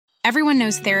Everyone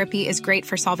knows therapy is great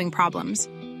for solving problems,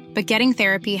 but getting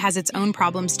therapy has its own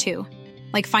problems too,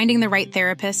 like finding the right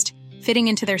therapist, fitting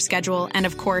into their schedule, and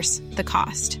of course, the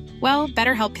cost. Well,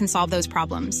 BetterHelp can solve those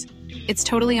problems. It's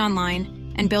totally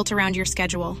online and built around your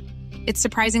schedule. It's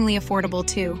surprisingly affordable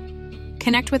too.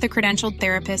 Connect with a credentialed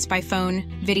therapist by phone,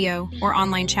 video, or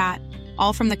online chat,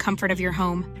 all from the comfort of your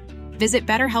home. Visit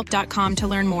BetterHelp.com to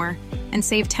learn more and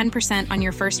save 10% on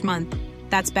your first month.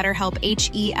 That's BetterHelp,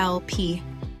 H-E-L-P.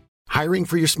 Hiring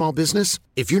for your small business?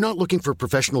 If you're not looking for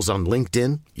professionals on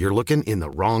LinkedIn, you're looking in the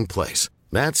wrong place.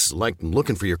 That's like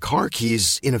looking for your car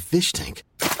keys in a fish tank.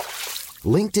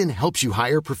 LinkedIn helps you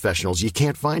hire professionals you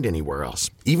can't find anywhere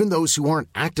else, even those who aren't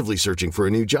actively searching for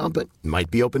a new job but might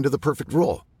be open to the perfect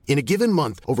role. In a given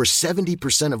month, over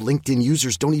 70% of LinkedIn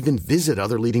users don't even visit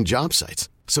other leading job sites.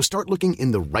 So start looking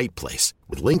in the right place.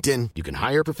 With LinkedIn, you can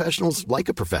hire professionals like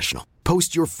a professional.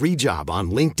 Post your free job on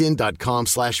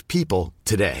linkedin.com/people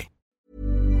today.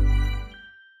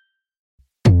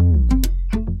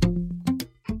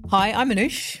 Hi, I'm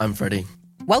Anoush. I'm Freddie.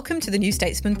 Welcome to the New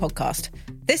Statesman podcast.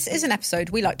 This is an episode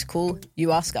we like to call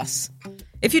You Ask Us.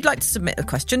 If you'd like to submit a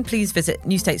question, please visit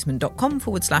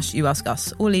newstatesman.com/You Ask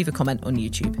Us or leave a comment on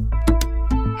YouTube.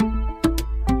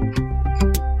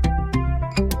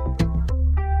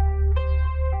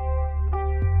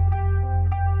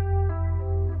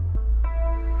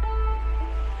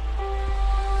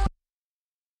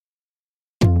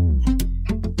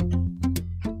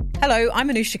 Hello, I'm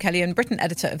Anoush Kelly, Britain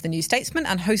editor of The New Statesman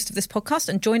and host of this podcast.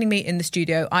 And joining me in the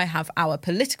studio, I have our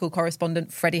political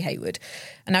correspondent, Freddie Hayward.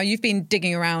 And now you've been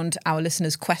digging around our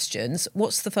listeners' questions.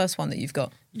 What's the first one that you've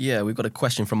got? Yeah, we've got a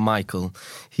question from Michael.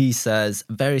 He says,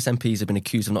 various MPs have been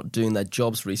accused of not doing their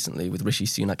jobs recently, with Rishi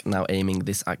Sunak now aiming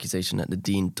this accusation at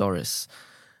Nadine Dorries.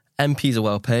 MPs are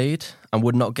well paid and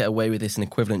would not get away with this in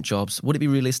equivalent jobs. Would it be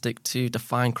realistic to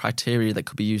define criteria that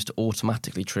could be used to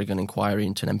automatically trigger an inquiry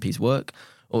into an MP's work,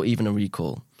 or even a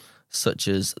recall, such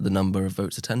as the number of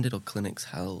votes attended or clinics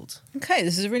held? Okay,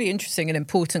 this is a really interesting and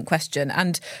important question.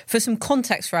 And for some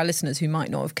context for our listeners who might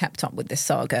not have kept up with this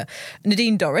saga,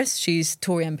 Nadine Dorries, she's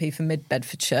Tory MP for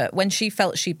Mid-Bedfordshire, when she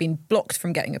felt she'd been blocked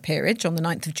from getting a peerage on the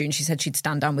 9th of June, she said she'd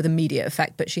stand down with immediate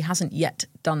effect, but she hasn't yet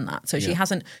done that. So she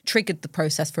hasn't triggered the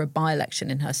process for a by-election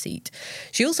in her seat.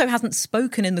 She also hasn't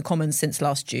spoken in the Commons since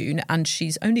last June, and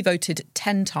she's only voted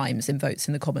 10 times in votes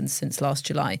in the Commons since last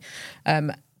July.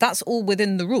 That's all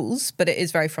within the rules, but it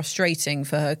is very frustrating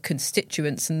for her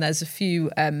constituents. And there's a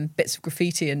few bits of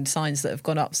graffiti and signs that have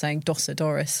gone up saying Dossa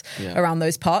Dorries around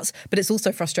those parts. But it's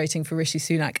also frustrating for Rishi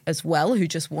Sunak as well, who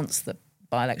just wants the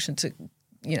by-election to,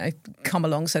 come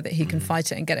along so that he can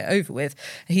fight it and get it over with.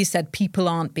 He said people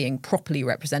aren't being properly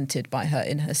represented by her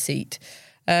in her seat.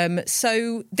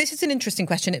 So this is an interesting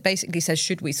question. It basically says,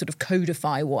 should we sort of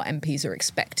codify what MPs are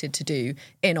expected to do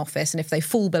in office? And if they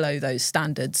fall below those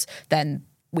standards, then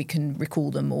we can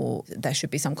recall them, or there should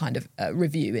be some kind of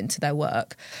review into their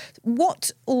work.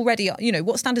 What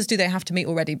standards do they have to meet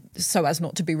already so as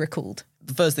not to be recalled?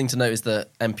 The first thing to note is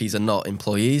that MPs are not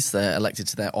employees. They're elected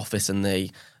to their office and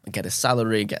they get a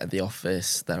salary, get the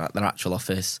office, their actual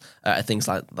office, things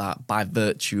like that by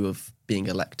virtue of being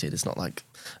elected. It's not like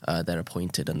they're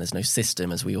appointed and there's no system,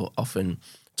 as we often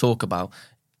talk about.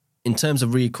 In terms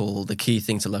of recall, the key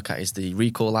thing to look at is the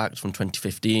Recall Act from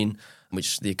 2015,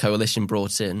 which the coalition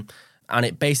brought in. And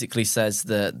it basically says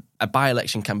that a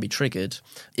by-election can be triggered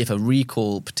if a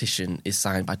recall petition is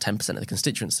signed by 10% of the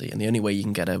constituency. And the only way you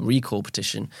can get a recall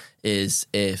petition is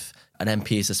if an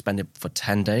MP is suspended for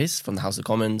 10 days from the House of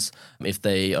Commons, if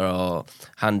they are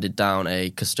handed down a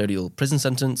custodial prison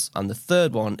sentence, and the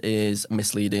third one is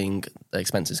misleading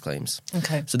expenses claims.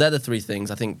 Okay. So they're the three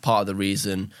things. I think part of the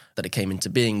reason that it came into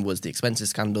being was the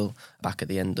expenses scandal back at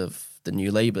the end of the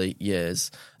New Labour years.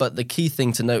 But the key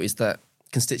thing to note is that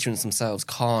constituents themselves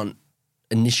can't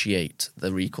initiate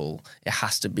the recall. It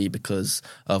has to be because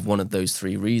of one of those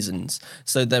three reasons.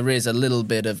 So there is a little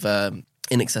bit of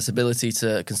inaccessibility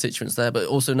to constituents there, but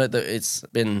also note that it's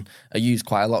been used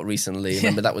quite a lot recently.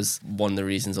 Remember, that was one of the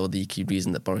reasons, or the key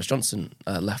reason, that Boris Johnson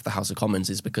left the House of Commons,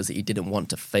 is because he didn't want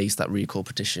to face that recall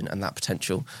petition and that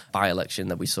potential by-election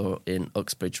that we saw in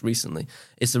Uxbridge recently.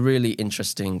 It's a really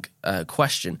interesting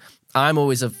question. I'm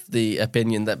always of the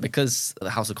opinion that because the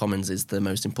House of Commons is the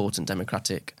most important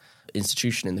democratic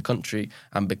institution in the country,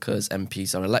 and because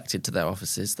MPs are elected to their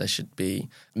offices, there should be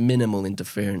minimal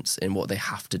interference in what they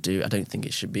have to do. I don't think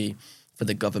it should be for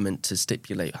the government to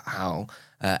stipulate how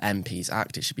MPs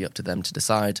act. It should be up to them to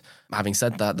decide. Having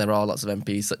said that, there are lots of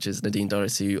MPs, such as Nadine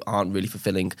Dorries, who aren't really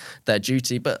fulfilling their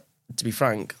duty. But to be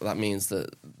frank, that means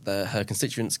that her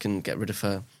constituents can get rid of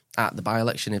her at the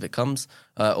by-election if it comes,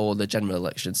 or the general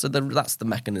election. So that's the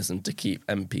mechanism to keep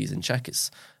MPs in check.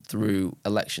 It's through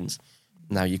elections.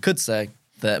 Now, you could say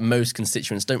that most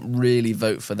constituents don't really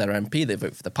vote for their MP, they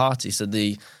vote for the party. So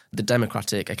the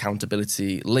democratic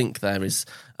accountability link there is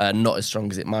not as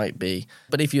strong as it might be.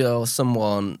 But if you're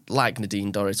someone like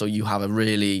Nadine Dorries, or you have a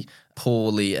really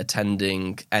poorly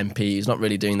attending MP who's not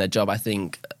really doing their job, I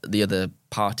think the other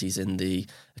parties in the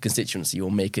constituency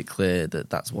will make it clear that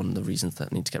that's one of the reasons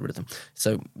that need to get rid of them.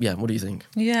 So, yeah, what do you think?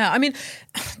 Yeah, I mean,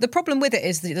 the problem with it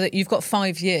is that you've got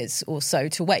 5 years or so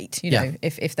to wait, you know,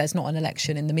 if there's not an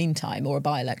election in the meantime or a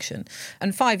by-election.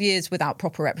 And 5 years without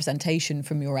proper representation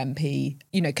from your MP,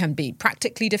 you know, can be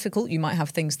practically difficult. You might have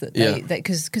things that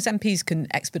because MPs can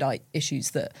expedite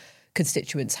issues that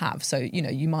constituents have. So, you know,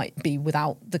 you might be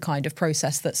without the kind of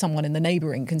process that someone in the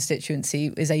neighbouring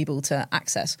constituency is able to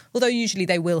access. Although usually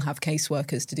they will have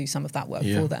caseworkers to do some of that work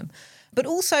for them. But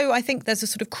also, I think there's a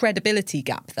sort of credibility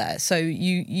gap there. So,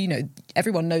 you know,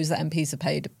 everyone knows that MPs are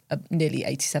paid nearly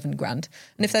 87 grand.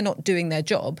 And if they're not doing their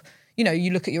job, you know,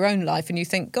 you look at your own life and you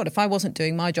think, God, if I wasn't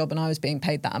doing my job and I was being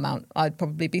paid that amount, I'd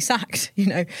probably be sacked, you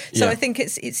know. So I think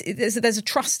there's a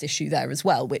trust issue there as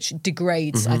well, which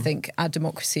degrades, I think, our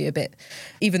democracy a bit.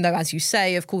 Even though, as you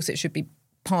say, of course, it should be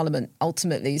Parliament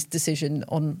ultimately's decision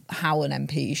on how an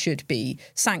MP should be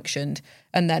sanctioned,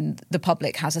 and then the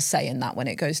public has a say in that when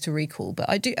it goes to recall. But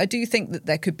I do think that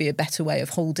there could be a better way of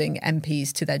holding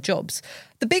MPs to their jobs.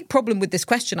 The big problem with this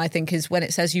question, I think, is when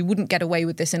it says you wouldn't get away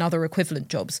with this in other equivalent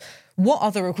jobs. What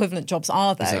other equivalent jobs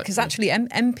are there? Because actually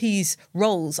MPs'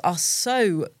 roles are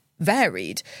so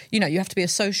varied. You know, you have to be a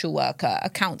social worker, a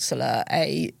counsellor,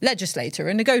 a legislator,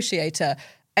 a negotiator,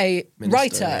 a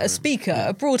writer, a speaker,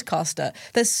 a broadcaster.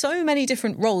 There's so many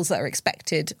different roles that are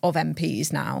expected of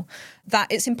MPs now that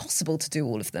it's impossible to do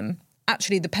all of them.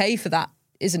 Actually, the pay for that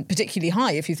isn't particularly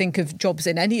high if you think of jobs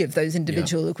in any of those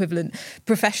individual equivalent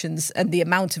professions, and the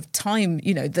amount of time,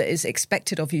 you know, that is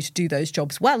expected of you to do those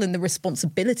jobs well, and the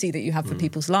responsibility that you have for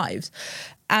people's lives.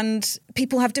 And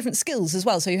people have different skills as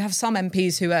well. So you have some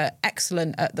MPs who are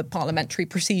excellent at the parliamentary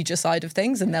procedure side of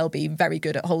things, and they'll be very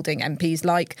good at holding MPs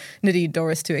like Nadine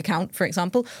Dorries to account, for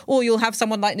example. Or you'll have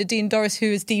someone like Nadine Dorries who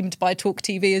is deemed by Talk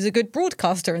TV as a good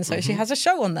broadcaster, and so she has a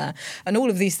show on there. And all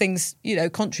of these things, you know,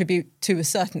 contribute to a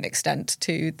certain extent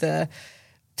to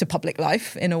public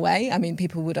life in a way. I mean,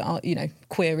 people would, you know,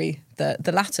 query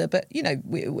the latter, but, you know,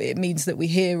 it means that we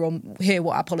hear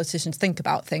what our politicians think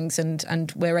about things,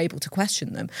 and we're able to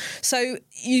question them. So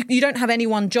you don't have any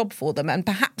one job for them, and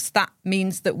perhaps that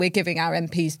means that we're giving our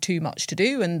MPs too much to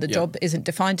do and the job isn't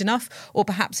defined enough, or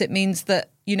perhaps it means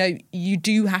that, you know, you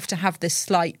do have to have this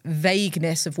slight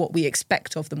vagueness of what we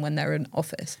expect of them when they're in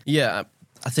office. Yeah,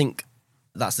 I think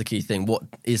that's the key thing. What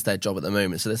is their job at the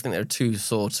moment? So I think there are two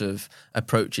sort of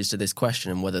approaches to this question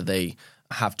and whether they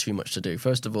have too much to do.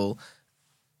 First of all,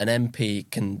 an MP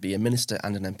can be a minister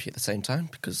and an MP at the same time,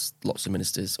 because lots of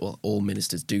ministers, or all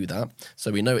ministers, do that.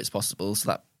 So we know it's possible. So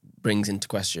that brings into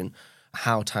question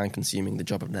how time-consuming the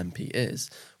job of an MP is.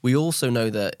 We also know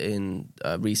that in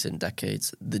recent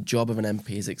decades, the job of an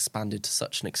MP has expanded to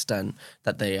such an extent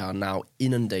that they are now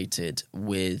inundated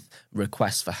with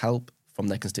requests for help from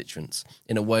their constituents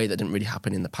in a way that didn't really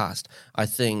happen in the past. I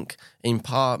think in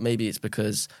part maybe it's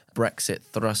because Brexit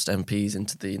thrust MPs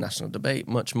into the national debate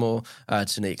much more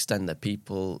to the extent that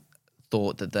people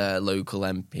thought that their local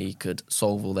MP could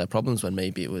solve all their problems, when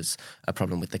maybe it was a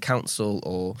problem with the council,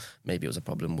 or maybe it was a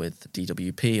problem with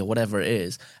DWP, or whatever it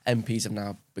is. MPs have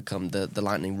now become the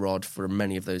lightning rod for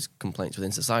many of those complaints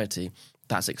within society.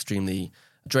 That's extremely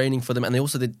draining for them, and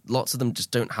lots of them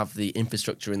just don't have the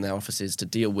infrastructure in their offices to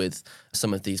deal with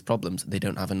some of these problems. They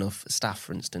don't have enough staff,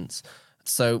 for instance.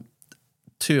 So,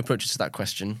 two approaches to that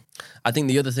question. I think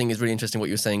the other thing is really interesting, what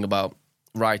you were saying about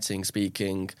writing,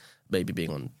 speaking, maybe being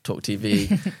on Talk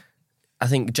TV. I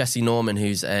think Jesse Norman,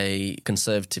 who's a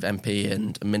Conservative MP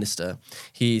and a minister,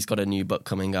 he's got a new book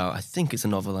coming out. I think it's a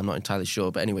novel, I'm not entirely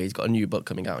sure. But anyway, he's got a new book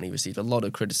coming out, and he received a lot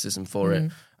of criticism for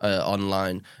it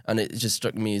online. And it just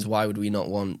struck me as, why would we not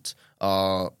want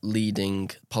our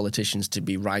leading politicians to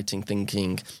be writing,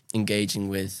 thinking, engaging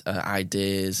with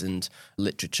ideas and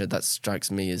literature? That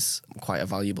strikes me as quite a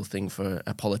valuable thing for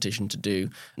a politician to do.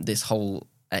 This whole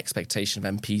expectation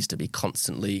of MPs to be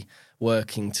constantly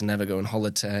working, to never go on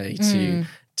holiday,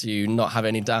 to not have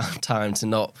any downtime, to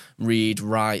not read,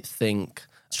 write, think,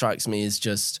 strikes me as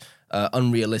just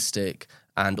unrealistic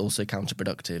and also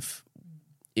counterproductive.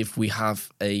 If we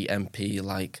have a MP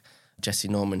like Jesse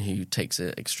Norman, who takes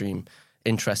an extreme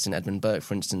interest in Edmund Burke,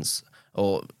 for instance,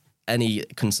 or any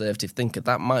Conservative thinker,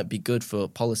 that might be good for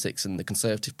politics and the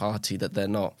Conservative Party, that they're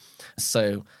not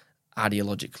so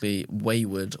ideologically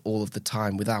wayward all of the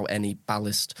time without any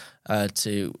ballast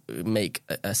to make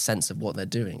a sense of what they're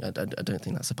doing. I don't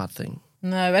think that's a bad thing.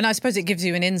 No, and I suppose it gives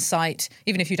you an insight,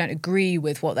 even if you don't agree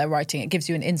with what they're writing, it gives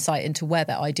you an insight into where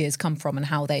their ideas come from and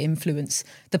how they influence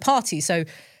the party. So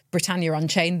Britannia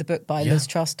Unchained, the book by Liz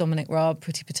Truss, Dominic Raab,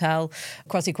 Priti Patel,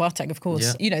 Kwasi Kwarteng, of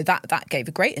course, that gave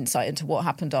a great insight into what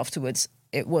happened afterwards.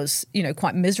 It was,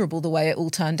 quite miserable the way it all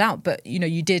turned out, but,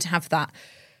 you did have that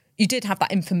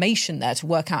information there to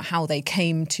work out how they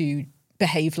came to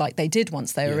behave like they did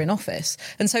once they were in office.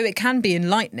 And so it can be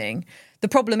enlightening. The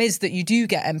problem is that you do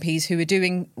get MPs who are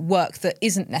doing work that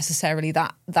isn't necessarily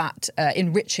that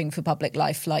enriching for public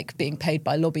life, like being paid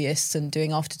by lobbyists and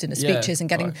doing after-dinner speeches and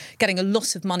getting a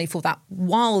lot of money for that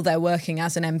while they're working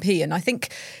as an MP. And I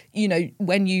think,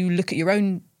 when you look at your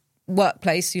own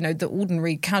workplace, the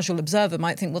ordinary casual observer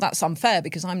might think, well, that's unfair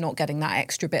because I'm not getting that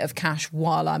extra bit of cash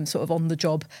while I'm sort of on the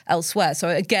job elsewhere. So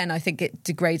again, I think it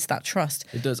degrades that trust.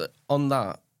 It does. On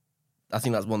that, I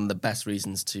think that's one of the best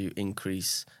reasons to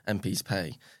increase MPs'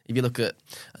 pay. If you look at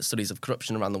studies of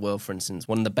corruption around the world, for instance,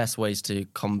 one of the best ways to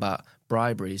combat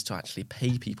bribery is to actually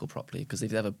pay people properly, because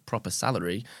if they have a proper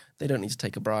salary, they don't need to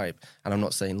take a bribe. And I'm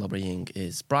not saying lobbying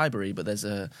is bribery, but there's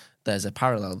a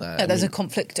parallel there. Yeah, there's a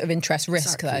conflict of interest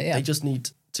risk there, yeah. They just need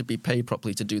to be paid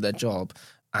properly to do their job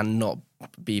and not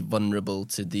be vulnerable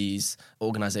to these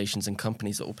organisations and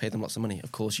companies that will pay them lots of money.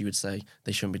 Of course, you would say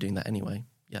they shouldn't be doing that anyway.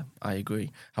 Yeah, I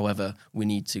agree. However, we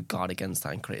need to guard against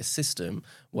that and create a system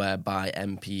whereby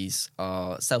MPs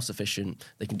are self-sufficient,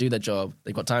 they can do their job,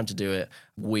 they've got time to do it,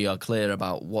 we are clear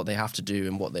about what they have to do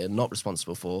and what they're not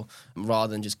responsible for,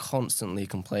 rather than just constantly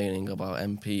complaining about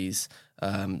MPs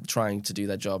trying to do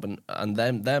their job and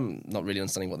them not really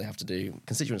understanding what they have to do,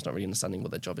 constituents not really understanding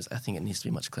what their job is. I think it needs to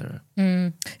be much clearer.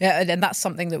 Yeah, and that's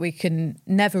something that we can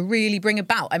never really bring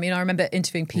about. I mean, I remember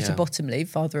interviewing Peter Bottomley,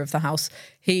 Father of the House.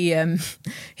 He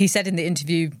said in the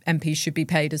interview, MPs should be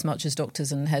paid as much as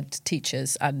doctors and head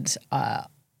teachers. And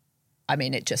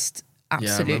it just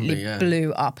absolutely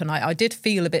blew up. And I did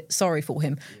feel a bit sorry for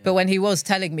him. Yeah. But when he was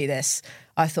telling me this,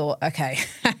 I thought, okay,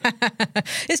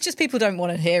 it's just people don't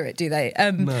want to hear it, do they?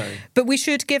 No. But we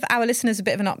should give our listeners a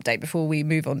bit of an update before we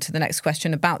move on to the next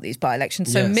question about these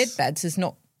by-elections. So Mid-Beds is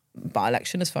not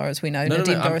by-election as far as we know.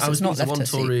 Nadine Dorries has not left her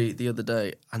seat. I was one Tory the other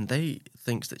day and they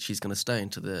think that she's going to stay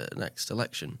into the next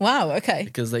election. Wow, okay.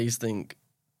 Because they think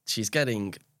she's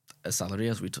getting a salary,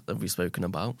 as we've spoken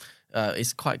about.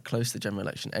 It's quite close to the general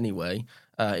election anyway.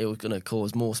 It was going to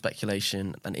cause more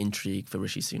speculation and intrigue for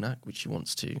Rishi Sunak, which she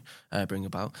wants to bring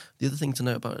about. The other thing to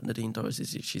note about Nadine Dorries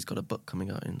is she's got a book coming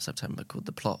out in September called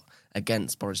The Plot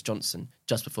Against Boris Johnson,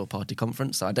 just before party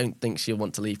conference. So I don't think she'll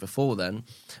want to leave before then,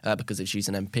 because if she's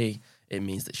an MP, it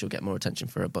means that she'll get more attention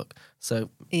for her book. So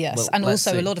yes, and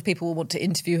also a lot of people will want to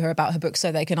interview her about her book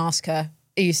so they can ask her,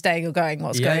 are you staying or going?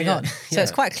 What's going on? So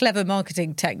it's quite a clever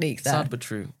marketing technique there. Sad but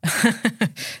true.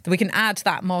 We can add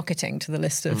that marketing to the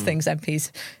list of things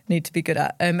MPs need to be good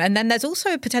at. And then there's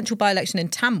also a potential by-election in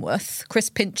Tamworth. Chris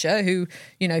Pincher,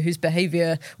 whose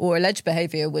behaviour or alleged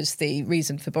behaviour was the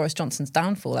reason for Boris Johnson's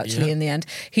downfall, actually, in the end.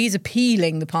 He's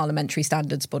appealing the Parliamentary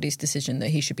Standards Body's decision that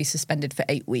he should be suspended for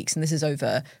 8 weeks, and this is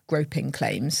over groping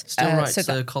claims. Still writes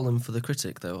a column for The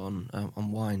Critic, though,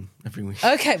 on wine every week.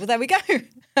 Okay, well, there we go.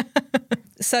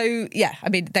 So,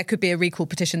 there could be a recall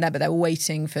petition there, but they're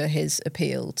waiting for his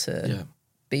appeal to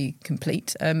be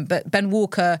complete. But Ben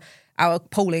Walker, our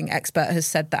polling expert, has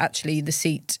said that actually the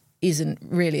seat isn't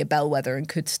really a bellwether and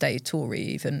could stay Tory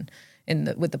even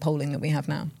with the polling that we have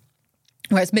now.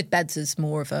 Whereas Mid-Beds is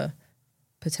more of a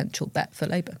potential bet for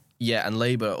Labour. Yeah, and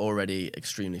Labour are already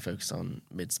extremely focused on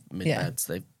Mid-Beds.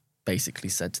 They've basically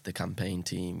said to the campaign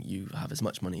team, you have as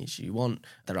much money as you want.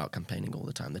 They're out campaigning all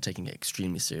the time. They're taking it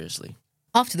extremely seriously.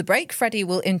 After the break, Freddie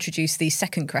will introduce the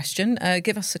second question.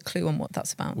 Give us a clue on what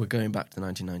that's about. We're going back to the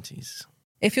 1990s.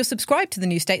 If you're subscribed to The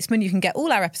New Statesman, you can get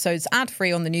all our episodes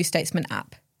ad-free on the New Statesman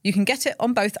app. You can get it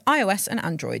on both iOS and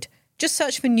Android. Just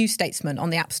search for New Statesman on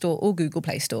the App Store or Google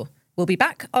Play Store. We'll be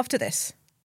back after this.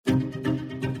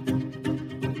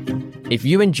 If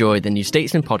you enjoy the New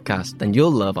Statesman podcast, then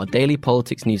you'll love our daily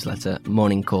politics newsletter,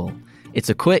 Morning Call. It's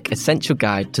a quick, essential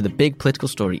guide to the big political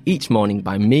story each morning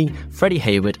by me, Freddie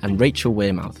Hayward and Rachel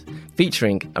Wearmouth,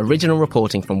 featuring original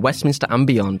reporting from Westminster and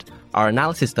beyond, our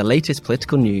analysis of the latest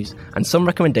political news, and some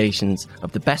recommendations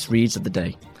of the best reads of the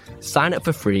day. Sign up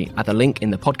for free at the link in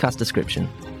the podcast description.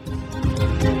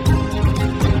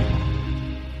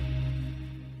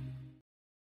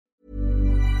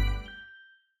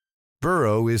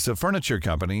 Burrow is a furniture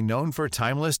company known for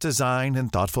timeless design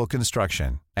and thoughtful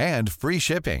construction, and free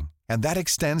shipping, and that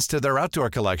extends to their outdoor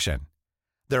collection.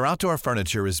 Their outdoor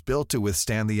furniture is built to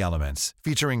withstand the elements,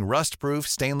 featuring rust-proof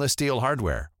stainless steel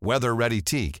hardware, weather-ready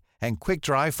teak, and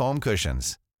quick-dry foam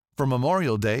cushions. For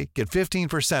Memorial Day, get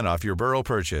 15% off your Burrow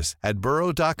purchase at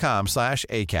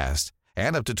burrow.com/ACAST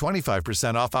and up to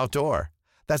 25% off outdoor.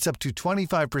 That's up to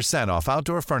 25% off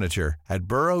outdoor furniture at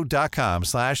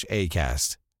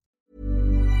burrow.com/ACAST.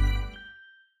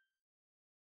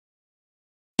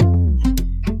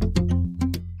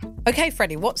 Okay,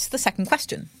 Freddie, what's the second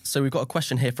question? So we've got a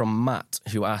question here from Matt,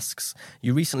 who asks,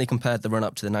 you recently compared the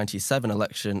run-up to the 97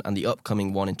 election and the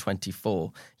upcoming one in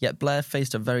 24, yet Blair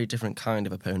faced a very different kind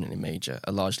of opponent in Major,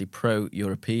 a largely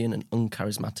pro-European and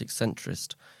uncharismatic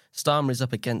centrist. Starmer is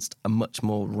up against a much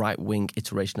more right-wing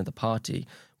iteration of the party,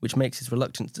 which makes his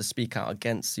reluctance to speak out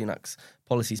against Sunak's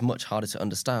policies much harder to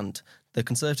understand. The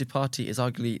Conservative Party has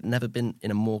arguably never been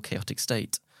in a more chaotic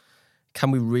state. Can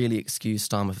we really excuse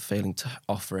Starmer for failing to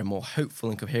offer a more hopeful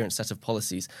and coherent set of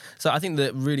policies? So I think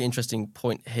the really interesting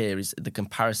point here is the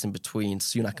comparison between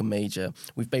Sunak and Major.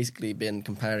 We've basically been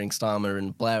comparing Starmer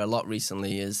and Blair a lot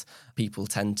recently, as people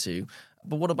tend to.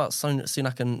 But what about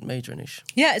Sunak and Major, Anish?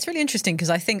 Yeah, it's really interesting because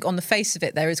I think on the face of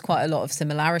it, there is quite a lot of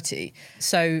similarity.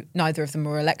 So neither of them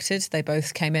were elected. They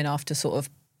both came in after sort of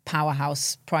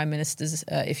powerhouse prime ministers,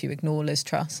 if you ignore Liz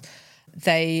Truss.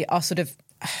 They are sort of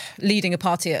leading a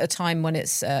party at a time when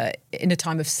it's in a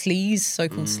time of sleaze,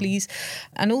 so-called sleaze.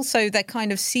 And also they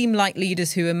kind of seem like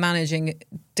leaders who are managing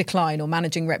decline or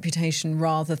managing reputation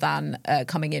rather than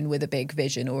coming in with a big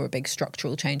vision or a big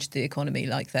structural change to the economy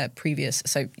like their previous.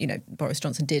 So, you know, Boris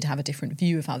Johnson did have a different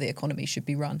view of how the economy should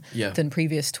be run than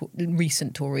previous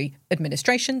recent Tory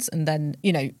administrations. And then,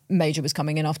 you know, Major was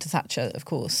coming in after Thatcher, of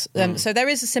course. So there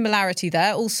is a similarity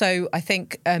there. Also, I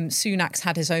think Sunak's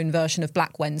had his own version of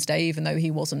Black Wednesday, even though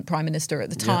he wasn't Prime Minister at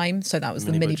the time. So that was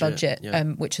the mini budget,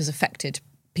 which has affected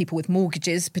people with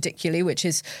mortgages particularly, which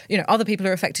is, you know, other people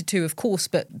are affected too, of course,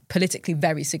 but politically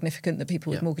very significant that people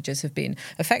with mortgages have been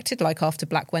affected, like after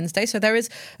Black Wednesday. So there is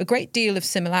a great deal of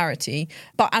similarity.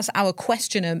 But as our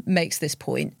questioner makes this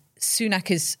point, Sunak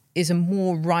is a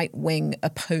more right-wing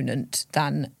opponent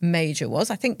than Major was.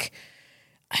 I think,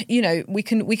 you know, we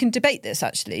can debate this,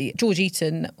 actually. George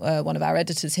Eaton, one of our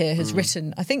editors here, has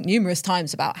written, I think, numerous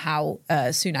times about how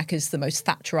Sunak is the most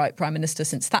Thatcherite Prime Minister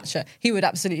since Thatcher. He would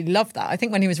absolutely love that. I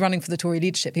think when he was running for the Tory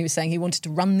leadership, he was saying he wanted to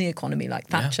run the economy like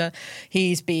Thatcher.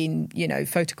 He's been, you know,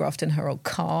 photographed in her old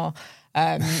car.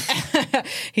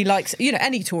 He likes, you know,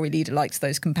 any Tory leader likes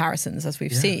those comparisons, as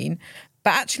we've seen.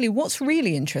 But actually what's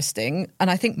really interesting, and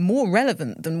I think more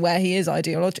relevant than where he is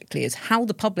ideologically, is how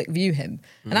the public view him.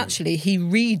 And actually he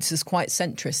reads as quite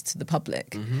centrist to the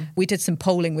public. We did some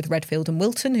polling with Redfield and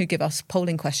Wilton, who give us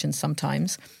polling questions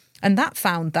sometimes. And that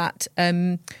found that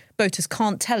voters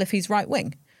can't tell if he's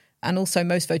right-wing. And also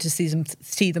most voters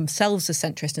see themselves as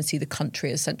centrist and see the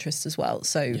country as centrist as well.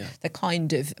 So they're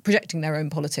kind of projecting their own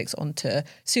politics onto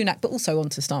Sunak, but also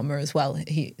onto Starmer as well.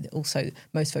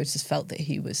 Most voters felt that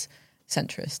he was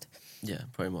centrist. Yeah,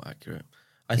 probably more accurate.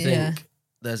 I think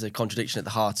there's a contradiction at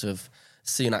the heart of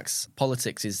Sunak's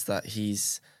politics, is that he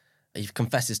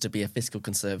confesses to be a fiscal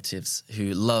conservative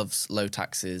who loves low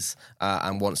taxes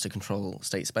and wants to control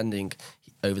state spending.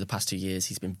 Over the past 2 years,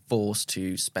 he's been forced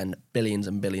to spend billions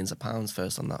and billions of pounds,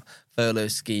 first on that furlough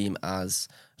scheme as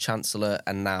Chancellor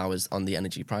and now as on the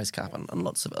energy price cap and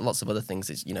lots of other things.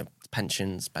 It's, you know,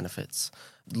 pensions, benefits,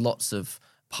 lots of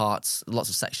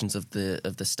sections of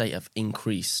the state have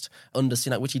increased under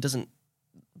Sunak, which he doesn't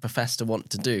profess to want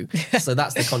to do. So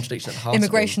that's the contradiction at the heart.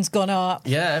 Immigration's gone up.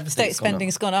 Yeah, state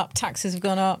spending's gone up. Taxes have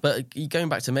gone up. But going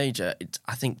back to Major,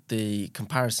 I think the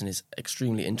comparison is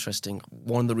extremely interesting.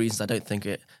 One of the reasons I don't think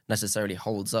it necessarily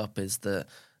holds up is that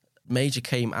Major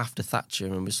came after Thatcher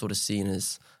and was sort of seen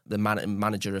as the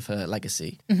manager of her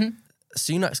legacy.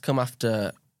 Sunak's come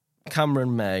after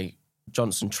Cameron, May,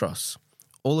 Johnson, Truss,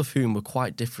 all of whom were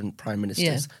quite different prime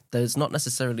ministers. There's not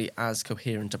necessarily as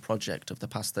coherent a project of the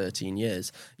past 13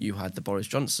 years. You had the Boris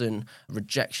Johnson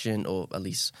rejection, or at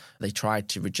least they tried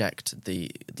to reject the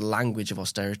language of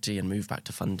austerity and move back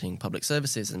to funding public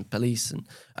services and police and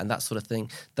that sort of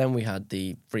thing. Then we had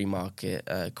the free market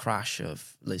crash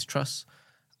of Liz Truss.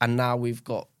 And now we've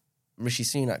got Rishi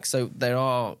Sunak. So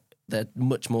they're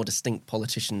much more distinct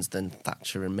politicians than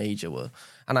Thatcher and Major were.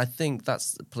 And I think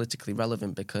that's politically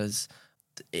relevant because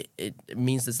it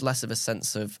means there's less of a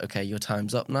sense of, okay, your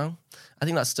time's up now. I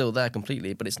think that's still there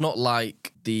completely, but it's not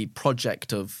like the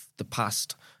project of the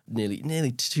past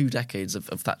nearly 2 decades of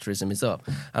Thatcherism is up.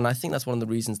 And I think that's one of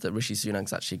the reasons that Rishi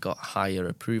Sunak's actually got higher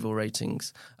approval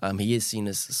ratings. He is seen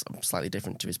as slightly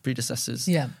different to his predecessors.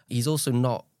 He's also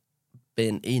not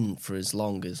been in for as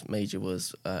long as Major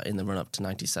was in the run-up to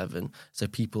 97, so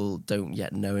people don't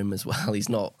yet know him as well. He's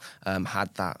not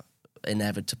had that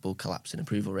inevitable collapse in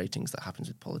approval ratings that happens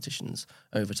with politicians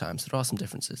over time. So there are some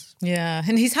differences. Yeah,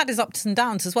 and he's had his ups and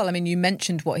downs as well. I mean, you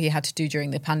mentioned what he had to do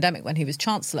during the pandemic when he was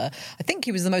Chancellor. I think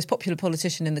he was the most popular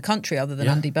politician in the country other than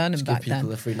Andy Burnham just back give people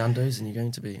then. a free Nando's and you're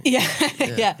going to be...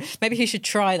 Yeah. Maybe he should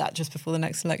try that just before the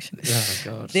next election. Yeah,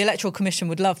 God. The Electoral Commission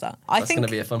would love that. That's going to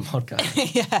be a fun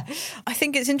podcast. Yeah. I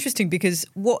think it's interesting because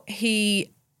what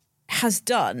he has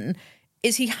done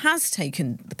is he has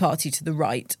taken the party to the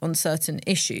right on certain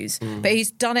issues, but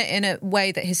he's done it in a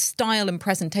way that his style and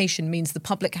presentation means the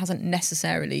public hasn't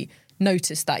necessarily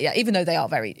noticed that yet, even though they are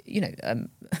very,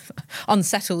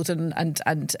 unsettled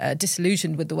and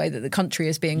disillusioned with the way that the country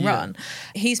is being run.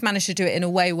 He's managed to do it in a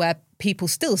way where people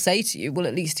still say to you, well,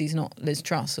 at least he's not Liz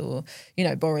Truss or,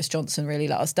 Boris Johnson really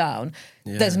let us down.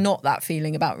 Yeah. There's not that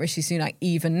feeling about Rishi Sunak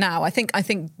even now. I think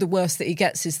the worst that he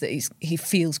gets is that he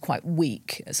feels quite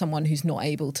weak, someone who's not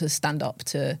able to stand up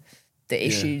to the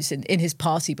issues in his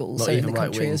party, but also in the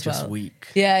country as well. Just weak.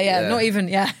 Yeah, not even,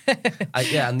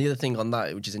 and the other thing on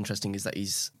that, which is interesting, is that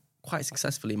he's quite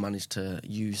successfully managed to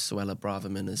use Suella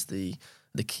Braverman as the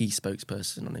key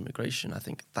spokesperson on immigration. I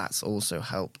think that's also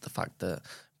helped the fact that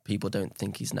people don't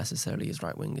think he's necessarily as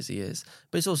right-wing as he is.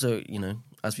 But it's also,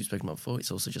 as we've spoken about before,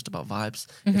 it's also just about vibes.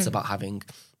 Mm-hmm. It's about having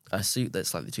a suit that's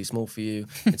slightly too small for you.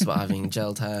 It's about having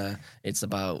gelled hair. It's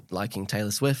about liking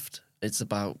Taylor Swift. It's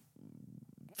about,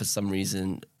 for some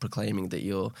reason, proclaiming that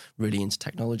you're really into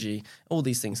technology. All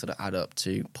these things sort of add up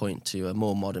to point to a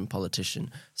more modern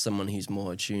politician, someone who's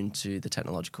more attuned to the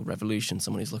technological revolution,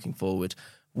 someone who's looking forward,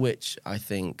 which I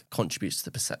think contributes to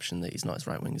the perception that he's not as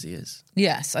right-wing as he is.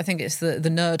 Yes, I think it's the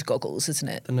nerd goggles, isn't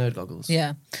it? The nerd goggles.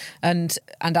 Yeah. And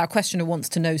our questioner wants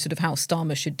to know sort of how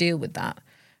Starmer should deal with that.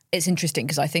 It's interesting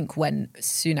because I think when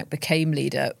Sunak became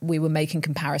leader, we were making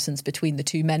comparisons between the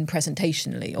two men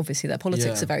presentationally. Obviously, their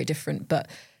politics are very different, but,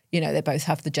 they both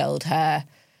have the gelled hair,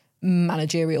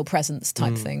 managerial presence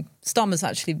type thing. Starmer's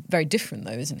actually very different,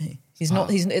 though, isn't he? There's not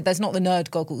the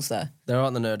nerd goggles there. There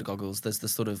aren't the nerd goggles. There's the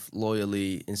sort of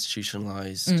loyally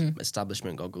institutionalised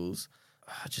establishment goggles.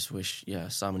 I just wish,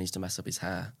 Starmer needs to mess up his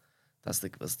hair. That's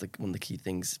the one of the key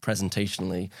things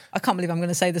presentationally. I can't believe I'm going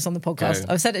to say this on the podcast.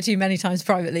 I've said it to you many times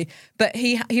privately, but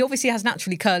he obviously has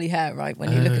naturally curly hair, right?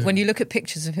 When you look at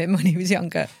pictures of him when he was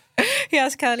younger, he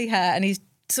has curly hair and he's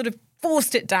sort of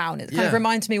forced it down. It kind of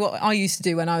reminds me what I used to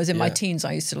do when I was in my teens.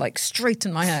 I used to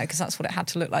straighten my hair because that's what it had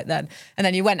to look like then. And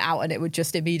then you went out and it would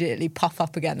just immediately puff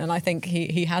up again. And I think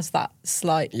he has that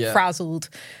slight frazzled,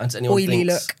 oily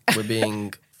look. We're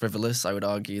being frivolous. I would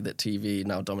argue that TV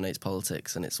now dominates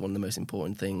politics, and it's one of the most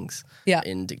important things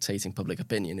in dictating public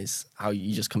opinion is how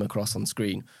you just come across on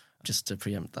screen. Just to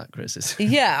preempt that criticism.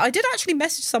 Yeah, I did actually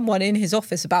message someone in his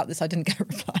office about this. I didn't get a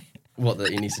reply. What, that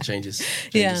he needs to change his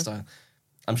style?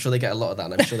 I'm sure they get a lot of that,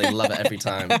 and I'm sure they love it every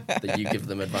time that you give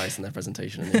them advice in their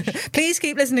presentation. Please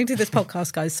keep listening to this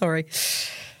podcast, guys. Sorry.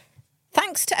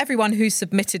 Thanks to everyone who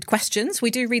submitted questions.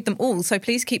 We do read them all, so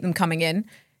please keep them coming in.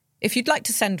 If you'd like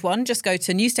to send one, just go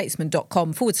to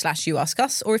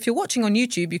newstatesman.com/YouAskUs, or if you're watching on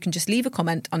YouTube, you can just leave a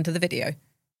comment under the video.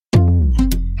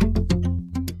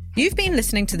 You've been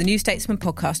listening to the New Statesman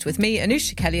podcast with me,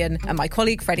 Anoosh Chakelian, and my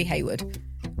colleague Freddie Hayward.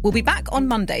 We'll be back on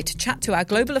Monday to chat to our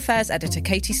global affairs editor,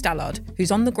 Katie Stallard, who's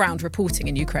on the ground reporting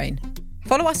in Ukraine.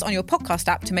 Follow us on your podcast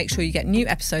app to make sure you get new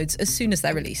episodes as soon as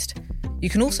they're released. You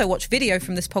can also watch video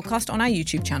from this podcast on our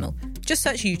YouTube channel. Just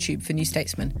search YouTube for New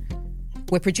Statesman.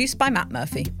 We're produced by Matt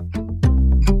Murphy.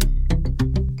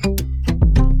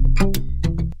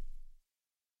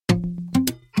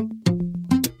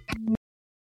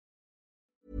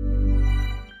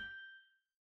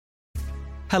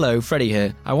 Hello, Freddie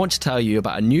here. I want to tell you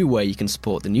about a new way you can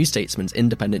support the New Statesman's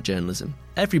independent journalism.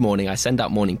 Every morning I send out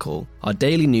Morning Call, our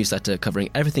daily newsletter covering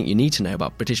everything you need to know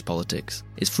about British politics.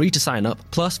 It's free to sign up,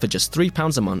 plus for just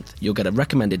 £3 a month, you'll get a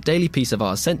recommended daily piece of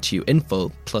ours sent to you in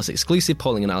full, plus exclusive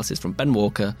polling analysis from Ben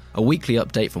Walker, a weekly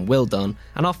update from Will Dunn,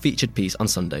 and our featured piece on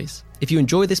Sundays. If you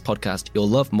enjoy this podcast, you'll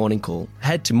love Morning Call.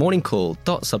 Head to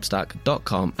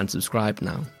morningcall.substack.com and subscribe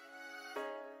now.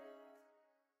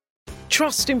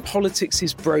 Trust in politics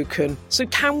is broken, so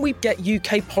can we get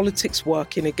UK politics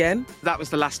working again? That was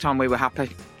the last time we were happy.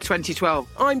 2012.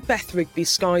 I'm Beth Rigby,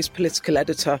 Sky's political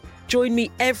editor. Join me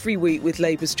every week with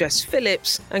Labour's Jess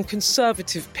Phillips and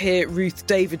Conservative peer Ruth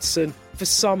Davidson for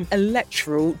some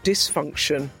electoral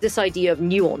dysfunction. This idea of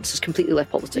nuance is completely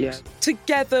left politics. Yeah.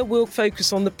 Together we'll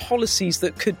focus on the policies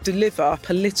that could deliver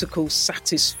political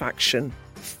satisfaction.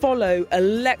 Follow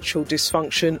Electoral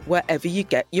Dysfunction wherever you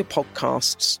get your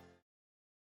podcasts.